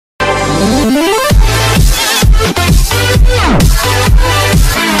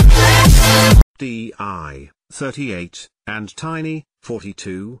DI, 38, and Tiny,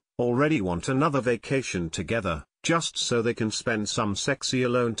 42, already want another vacation together, just so they can spend some sexy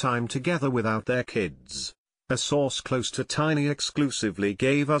alone time together without their kids. A source close to Tiny exclusively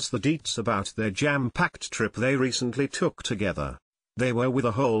gave us the deets about their jam-packed trip they recently took together. They were with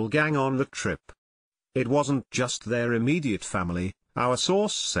a whole gang on the trip. It wasn't just their immediate family, our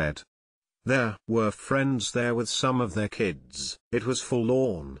source said. There were friends there with some of their kids. It was full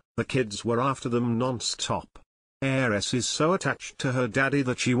on. The kids were after them non-stop. Heiress is so attached to her daddy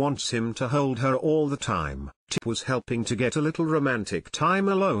that she wants him to hold her all the time. Tip was helping to get a little romantic time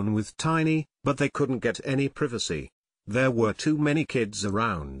alone with Tiny, but they couldn't get any privacy. There were too many kids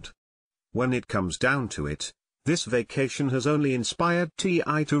around. When it comes down to it, this vacation has only inspired Ti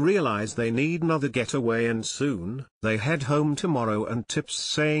to realize they need another getaway, and soon they head home tomorrow, and Tip's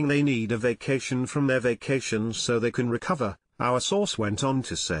saying they need a vacation from their vacation so they can recover. Our source went on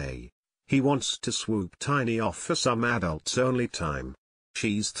to say he wants to swoop Tiny off for some adults-only time.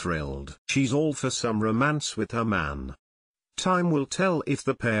 She's thrilled. She's all for some romance with her man. Time will tell if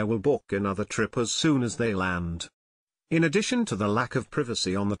the pair will book another trip as soon as they land. In addition to the lack of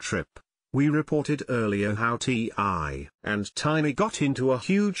privacy on the trip, we reported earlier how Ti and Tiny got into a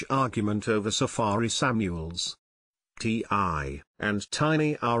huge argument over Safari Samuels. Ti and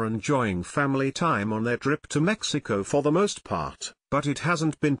Tiny are enjoying family time on their trip to Mexico for the most part, but it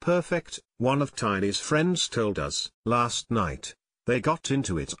hasn't been perfect, one of Tiny's friends told us. Last night, they got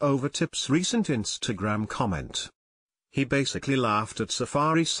into it over Tip's recent Instagram comment. He basically laughed at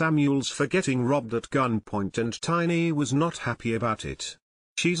Safari Samuels for getting robbed at gunpoint, and Tiny was not happy about it.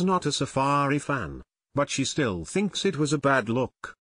 She's not a Safari fan, but she still thinks it was a bad look.